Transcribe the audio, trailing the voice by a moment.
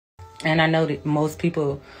And I know that most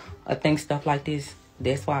people think stuff like this.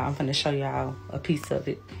 That's why I'm finna show y'all a piece of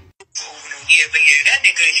it. Yeah, but yeah, that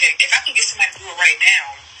nigga, if I can get somebody to do it right now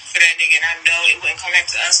for that nigga, and I know it wouldn't come back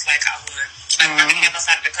to us like I would. Like, if I can get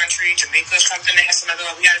outside of the country, Jamaica or something, and have somebody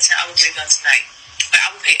go, we gotta tell, I would get it done tonight. Like, I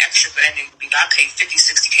would pay extra for that nigga. I paid 50,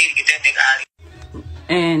 60K to get that nigga out of here.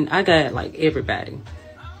 And I got, like, everybody.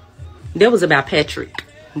 That was about Patrick,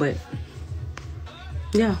 but,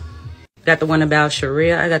 yeah. Got the one about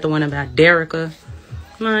Sharia. I got the one about Derica.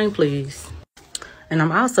 Mine, please. And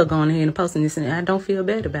I'm also going ahead and posting this, and I don't feel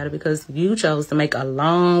bad about it because you chose to make a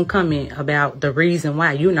long comment about the reason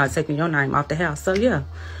why you're not taking your name off the house. So, yeah,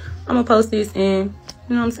 I'm going to post this, and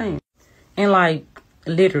you know what I'm saying? And, like,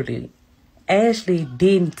 literally, Ashley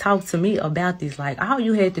didn't talk to me about this. Like, all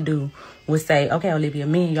you had to do was say, okay, Olivia,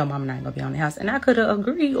 me and your mama not going to be on the house. And I could have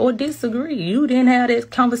agreed or disagreed. You didn't have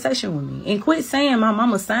that conversation with me. And quit saying my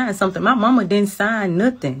mama signed something. My mama didn't sign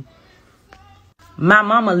nothing. My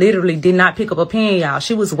mama literally did not pick up a pen, y'all.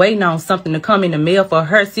 She was waiting on something to come in the mail for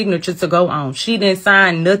her signature to go on. She didn't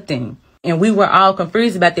sign nothing. And we were all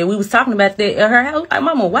confused about that. We was talking about that at her house. Like,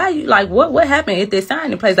 mama, why you, like, what happened at that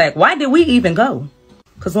signing place? Like, why did we even go?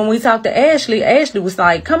 Because when we talked to Ashley, Ashley was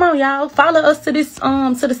like, come on, y'all, follow us to this,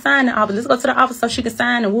 to the signing office. Let's go to the office so she can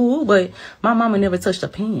sign and woo-woo. But my mama never touched a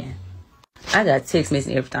pen. I got text message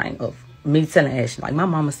and everything of me telling Ashley, like, my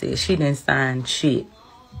mama said she didn't sign shit.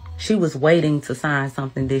 She was waiting to sign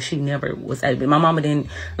something that she never was able. My mama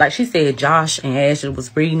didn't, like she said, Josh and Ashley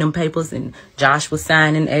was reading them papers and Josh was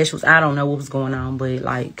signing. Ashley was, I don't know what was going on, but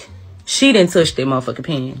like, she didn't touch that motherfucking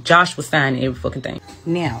pen. Josh was signing every fucking thing.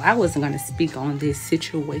 Now, I wasn't going to speak on this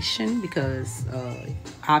situation because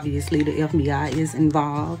obviously the FBI is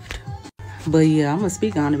involved. But yeah, I'm going to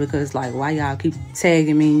speak on it because, like, why y'all keep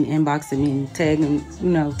tagging me, inboxing me, tagging, you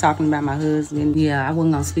know, talking about my husband. Yeah, I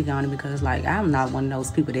wasn't going to speak on it because, like, I'm not one of those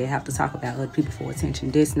people that have to talk about other people for attention.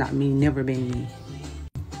 That's not me, never been me.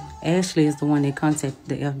 Ashley is the one that contacted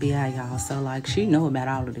the FBI, y'all. So, like, she know about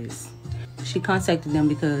all of this. She contacted them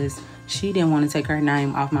because she didn't want to take her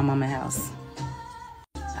name off my mama's house.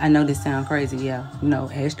 I know this sounds crazy, yeah. You know,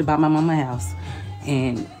 Ashley bought my mama's house.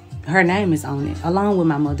 And her name is on it, along with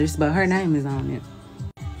my mother's, but her name is on it.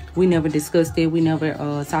 We never discussed it. We never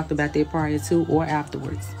talked about that prior to or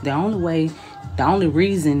afterwards. The only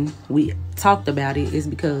reason we talked about it is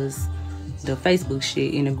because the Facebook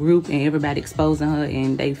shit in the group and everybody exposing her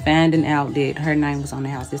and they finding out that her name was on the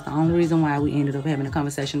house. That's the only reason why we ended up having a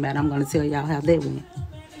conversation about it. I'm going to tell y'all how that went.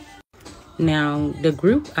 Now, the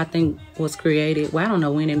group, I think, was created. Well, I don't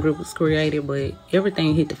know when the group was created, but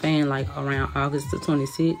everything hit the fan, like, around August the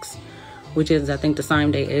 26th, which is, I think, the same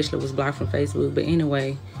day Ashley was blocked from Facebook. But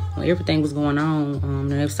anyway, when everything was going on,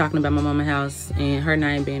 they was talking about my mama's house and her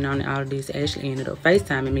name being on all of this, Ashley ended up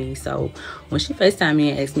FaceTiming me. So when she FaceTimed me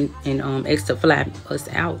and asked to fly us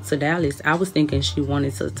out to Dallas, I was thinking she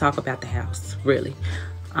wanted to talk about the house, really.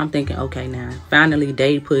 I'm thinking, okay, now, finally,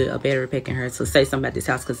 they put a battery pack in her to say something about this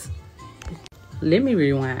house, because let me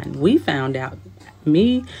rewind. We found out,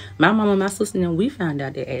 me, my mama, my sister, and we found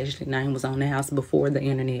out that Ashley's name was on the house before the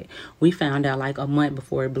internet. We found out like a month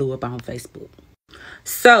before it blew up on Facebook.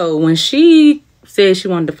 So when she said she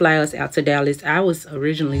wanted to fly us out to Dallas, I was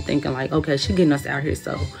originally thinking like, okay, she getting us out here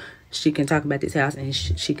so she can talk about this house and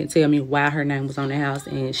she can tell me why her name was on the house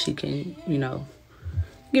and she can, you know,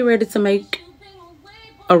 get ready to make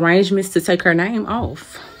arrangements to take her name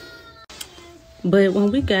off. But when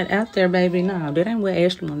we got out there, baby, no, that ain't what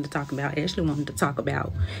Ashley wanted to talk about. Ashley wanted to talk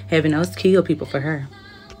about having us kill people for her.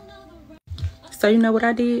 So you know what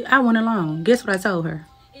I did? I went along. Guess what I told her?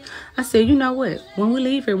 I said, you know what? When we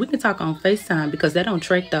leave here, we can talk on FaceTime because they don't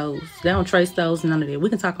track those. They don't trace those, none of that. We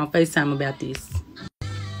can talk on FaceTime about this.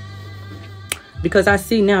 Because I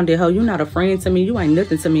see now that, you're not a friend to me. You ain't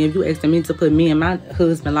nothing to me if you asking me to put me and my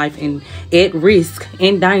husband's life at risk,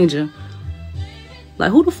 in danger. Like,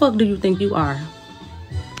 who the fuck do you think you are?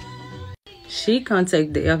 She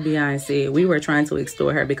contacted the FBI and said we were trying to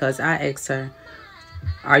extort her because I asked her,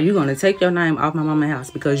 are you going to take your name off my mama's house?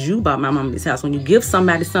 Because you bought my mama this house. When you give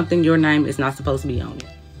somebody something, your name is not supposed to be on it.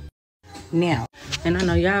 Now, and I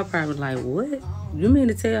know y'all probably like, what? You mean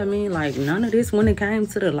to tell me, like, none of this when it came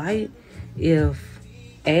to the light, if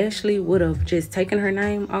Ashley would have just taken her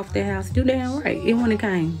name off the house? You damn right. It wouldn't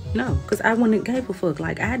have came. No, because I wouldn't have gave a fuck.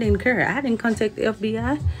 Like, I didn't care. I didn't contact the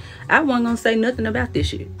FBI. I wasn't going to say nothing about this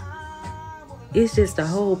shit. It's just the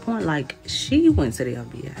whole point. Like, she went to the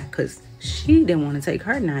FBI because she didn't want to take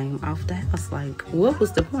her name off the house. Like, what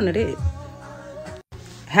was the point of that?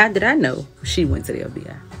 How did I know she went to the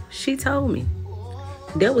FBI? She told me.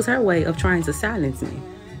 That was her way of trying to silence me.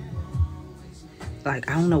 Like,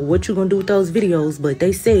 I don't know what you're gonna do with those videos, but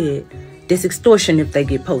they said it's extortion if they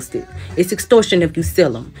get posted. It's extortion if you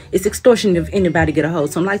sell them. It's extortion if anybody get a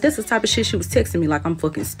hold. So I'm like, that's the type of shit she was texting me like I'm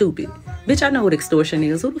fucking stupid. Bitch, I know what extortion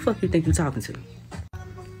is. Who the fuck you think you talking to?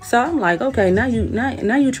 So I'm like, okay, now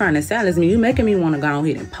you trying to silence me. You making me want to go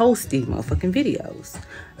ahead and post these motherfucking videos.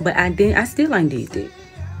 But I still ain't did that.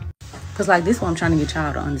 Cause like this is what I'm trying to get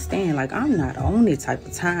y'all to understand. Like, I'm not on that type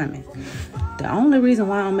of timing. The only reason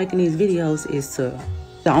why I'm making these videos is the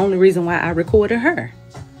only reason why I recorded her.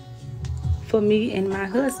 For me and my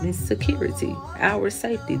husband's security, our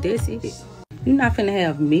safety, that's it. You're not finna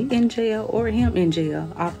have me in jail or him in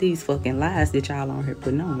jail off these fucking lies that y'all on here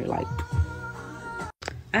putting on here. Like,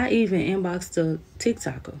 I even inboxed a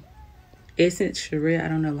TikToker. Essence Sharia, I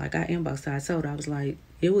don't know, like I inboxed her. I told her, I was like,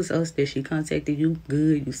 it was us that she contacted. You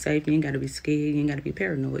good, you safe, you ain't gotta be scared, you ain't gotta be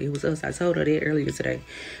paranoid. It was us. I told her that earlier today,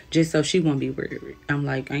 just so she won't be worried. I'm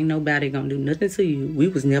like, ain't nobody gonna do nothing to you. We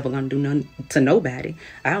was never gonna do nothing to nobody.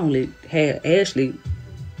 I only had Ashley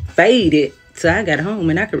faded so I got home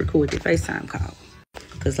and I could record the FaceTime call.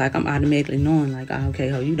 Cause like I'm automatically knowing like, oh,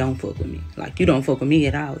 okay, you don't fuck with me. Like you don't fuck with me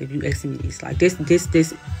at all if you asking me this. Like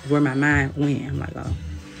this where my mind went. I'm like, oh,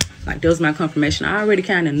 like that was my confirmation. I already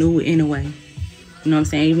kind of knew it anyway. You know what I'm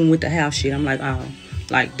saying? Even with the house shit, I'm like, oh,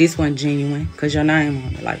 like this one genuine because your name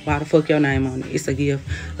on it. Like, why the fuck your name on it? It's a gift.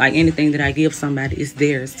 Like anything that I give somebody, it's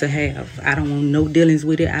theirs to have. I don't want no dealings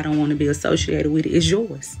with it. I don't want to be associated with it. It's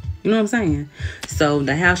yours. You know what I'm saying? So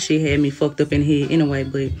the house shit had me fucked up in here anyway,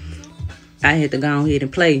 but I had to go ahead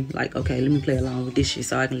and play. Like, okay, let me play along with this shit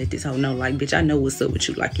so I can let this hoe know. Like, bitch, I know what's up with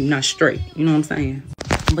you. Like, you're not straight. You know what I'm saying?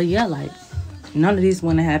 But yeah, like, none of this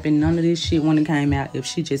wouldn't have happened. None of this shit wouldn't have came out if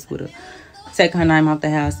she just would have take her name off the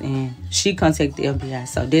house and she contacted the FBI.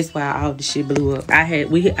 So that's why all the shit blew up. I had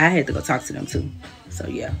to go talk to them too. So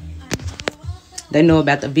yeah, they know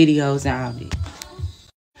about the videos and all that.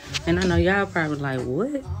 And I know y'all probably like,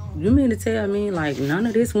 what you mean to tell me like none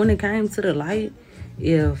of this wouldn't have came to the light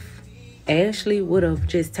if Ashley would have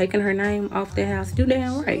just taken her name off the house? You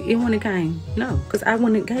damn right, it wouldn't have came. No, because I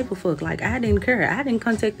wouldn't have gave a fuck. Like, I didn't care. I didn't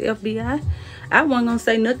contact the FBI. I wasn't gonna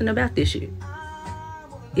say nothing about this shit.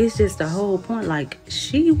 It's just the whole point, like,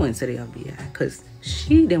 she went to the FBI because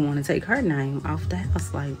she didn't want to take her name off the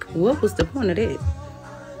house. Like, what was the point of that?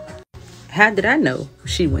 How did I know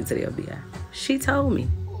she went to the FBI? She told me.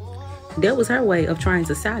 That was her way of trying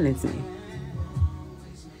to silence me.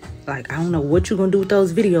 Like, I don't know what you're going to do with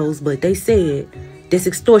those videos, but they said it's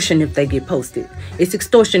extortion if they get posted. It's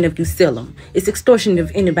extortion if you sell them. It's extortion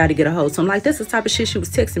if anybody get a hold. So I'm like, that's the type of shit she was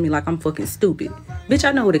texting me like I'm fucking stupid. Bitch,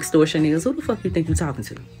 I know what extortion is. Who the fuck you think you talking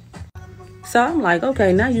to? So I'm like,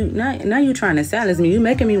 okay, now you trying to silence me. You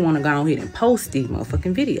making me want to go ahead and post these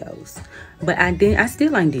motherfucking videos. But I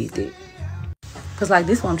still ain't did that. Cause like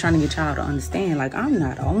this is what I'm trying to get y'all to understand. Like, I'm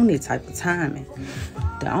not on that type of timing.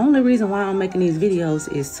 The only reason why I'm making these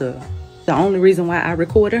videos is the only reason why I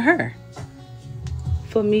recorded her.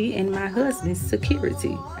 For me and my husband's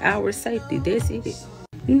security, our safety, that's it.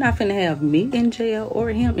 You're not finna have me in jail or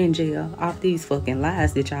him in jail off these fucking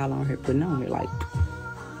lies that y'all on here putting on here. Like,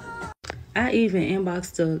 I even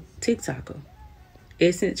inboxed a TikToker.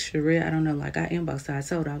 Essence Sharia, I don't know, like I inboxed her. I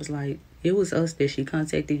told her, I was like, it was us that she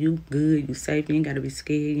contacted. You good, you safe, you ain't gotta be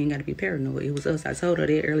scared, you ain't gotta be paranoid. It was us. I told her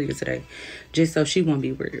that earlier today, just so she won't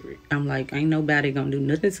be worried. I'm like, ain't nobody gonna do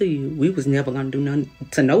nothing to you. We was never gonna do nothing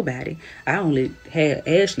to nobody. I only had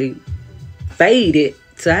Ashley faded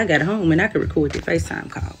so I got home and I could record the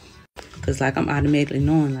FaceTime call. Cause like I'm automatically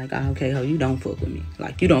knowing like, oh, okay, you don't fuck with me.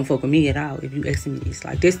 Like you don't fuck with me at all if you asking me this.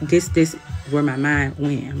 Like this where my mind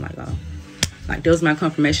went. I'm like, oh, like that was my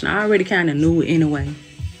confirmation. I already kind of knew it anyway.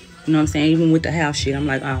 You know what I'm saying? Even with the house shit, I'm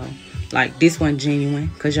like, oh, like this one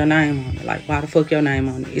genuine because your name on it. Like, why the fuck your name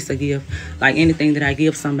on it? It's a gift. Like anything that I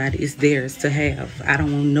give somebody, it's theirs to have. I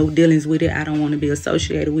don't want no dealings with it. I don't want to be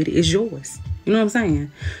associated with it. It's yours. You know what I'm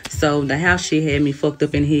saying? So the house shit had me fucked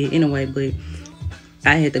up in here anyway, but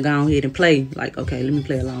I had to go ahead and play. Like, okay, let me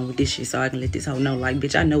play along with this shit so I can let this hoe know. Like,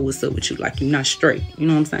 bitch, I know what's up with you. Like, you're not straight. You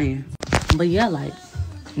know what I'm saying? But yeah, like,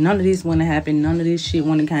 none of this wouldn't have happened. None of this shit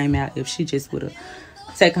wouldn't have came out if she just would have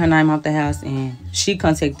take her name off the house and she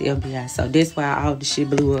contacted the FBI. So that's why all the shit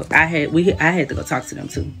blew up. I had to go talk to them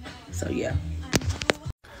too. So yeah.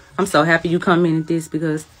 I'm so happy you commented this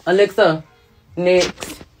because Alexa,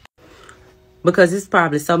 next. Because it's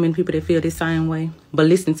probably so many people that feel the same way. But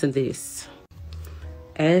listen to this.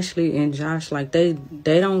 Ashley and Josh, like they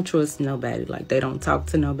don't trust nobody. Like they don't talk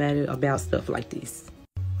to nobody about stuff like this.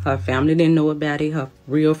 Her family didn't know about it. Her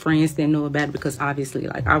real friends didn't know about it because obviously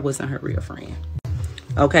like I wasn't her real friend.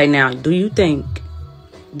 Okay, now, do you think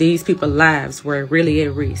these people's lives were really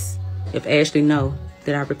at risk if Ashley know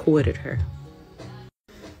that I recorded her.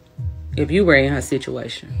 If you were in her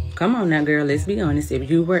situation. Come on now, girl, let's be honest. If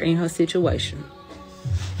you were in her situation.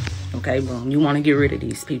 Okay, boom. You want to get rid of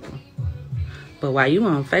these people. But while you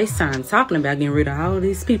on FaceTime talking about getting rid of all of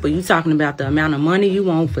these people, you talking about the amount of money you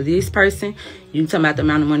want for this person. You talking about the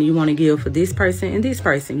amount of money you want to give for this person and this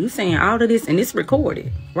person. You saying all of this and it's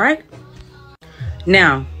recorded, right?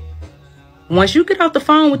 Now, once you get off the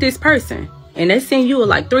phone with this person and they send you a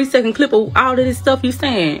like 3-second clip of all of this stuff you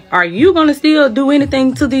saying, are you going to still do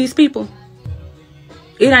anything to these people?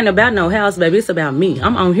 It ain't about no house, baby. It's about me.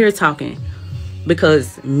 I'm on here talking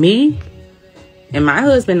because me and my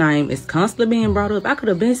husband's name is constantly being brought up. I could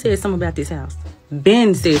have been said something about this house.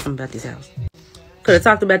 Could have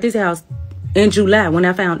talked about this house in July when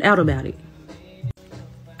I found out about it.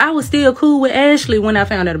 I was still cool with Ashley when I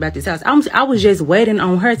found out about this house. I was just waiting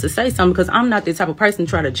on her to say something because I'm not the type of person to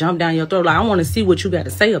try to jump down your throat. Like, I want to see what you got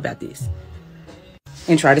to say about this.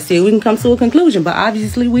 And try to see if we can come to a conclusion. But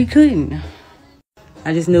obviously we couldn't.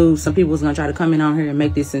 I just knew some people was going to try to come in on here and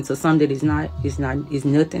make this into something that is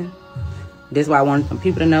nothing. That's why I wanted some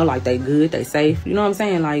people to know, like, they good, they safe. You know what I'm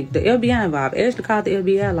saying? Like, the FBI involved. Ashley called the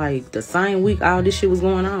FBI, like, the same week all this shit was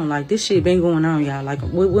going on. Like, this shit been going on, y'all. Like,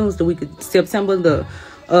 when was the week of September the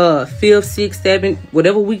 5th, 6th, 7th,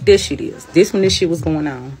 whatever week this shit is. This when this shit was going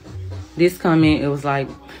on. This comment, it was like,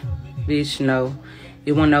 bitch, no.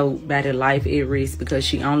 It wasn't nobody's life at risk because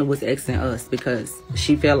she only was asking us because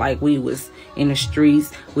she felt like we was in the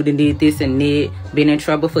streets. We done did this and that, been in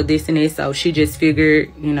trouble for this and that. So she just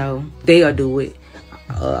figured, you know, they'll do it.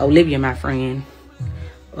 Olivia, my friend,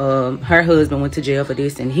 her husband went to jail for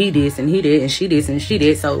this and he did and he did and she did and she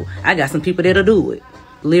did. So I got some people that'll do it.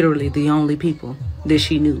 Literally the only people that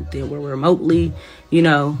she knew that were remotely, you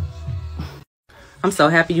know. I'm so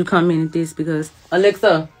happy you come in at this because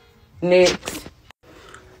Alexa, next.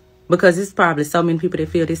 Because it's probably so many people that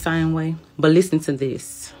feel the same way. But listen to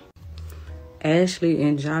this. Ashley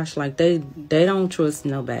and Josh, like, they don't trust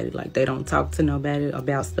nobody. Like, they don't talk to nobody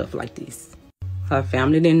about stuff like this. Her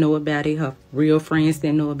family didn't know about it. Her real friends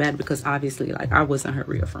didn't know about it because obviously, like, I wasn't her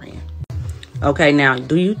real friend. Okay, now,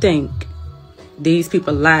 do you think these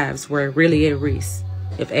people's lives were really at risk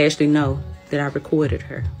if Ashley know that I recorded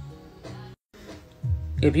her?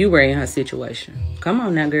 If you were in her situation. Come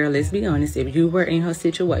on now, girl, let's be honest. If you were in her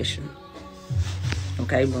situation.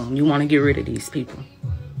 Okay, boom. You want to get rid of these people.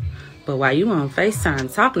 But while you on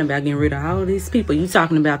FaceTime talking about getting rid of all of these people, you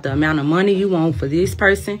talking about the amount of money you want for this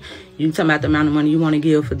person. You talking about the amount of money you want to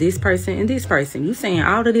give for this person and this person. You saying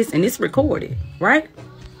all of this and it's recorded, right?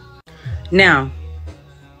 Now,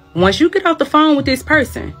 once you get off the phone with this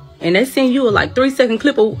person and they send you a like 3-second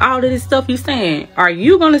clip of all of this stuff you saying, are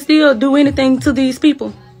you going to still do anything to these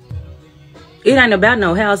people? It ain't about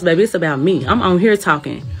no house, baby. It's about me. I'm on here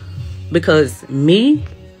talking because me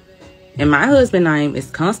and my husband's name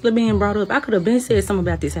is constantly being brought up. I could have been said something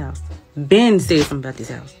about this house.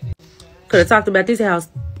 Could have talked about this house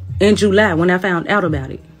in July when I found out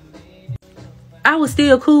about it. I was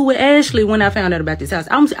still cool with Ashley when I found out about this house.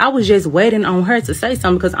 I was just waiting on her to say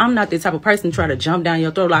something because I'm not the type of person to try to jump down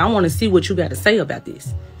your throat. Like, I want to see what you got to say about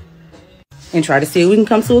this. And try to see if we can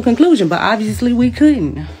come to a conclusion. But obviously we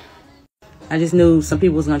couldn't. I just knew some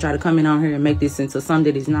people was going to try to come in on here and make this into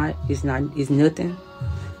something that is nothing.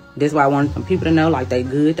 That's why I wanted some people to know, like, they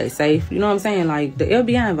good, they safe. You know what I'm saying? Like, the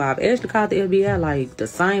FBI involved. Ashley called the FBI, like, the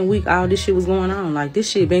same week all this shit was going on. Like, this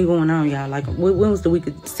shit been going on, y'all. Like, when was the week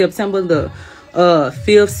of September the 5th,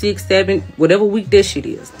 6th, 7th, whatever week this shit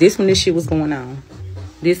is. This when this shit was going on.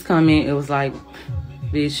 This comment, it was like,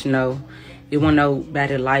 bitch, no. It wasn't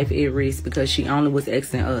nobody's life at risk because she only was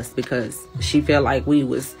asking us because she felt like we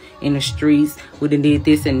was in the streets. We done did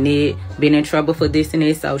this and that, been in trouble for this and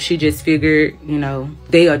that. So she just figured, you know,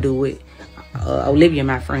 they'll do it. Olivia,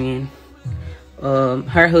 my friend,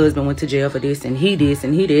 her husband went to jail for this and he did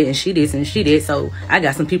and he did and she did and she did. So I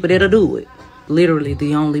got some people that'll do it. Literally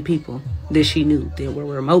the only people that she knew that were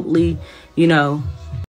remotely, you know,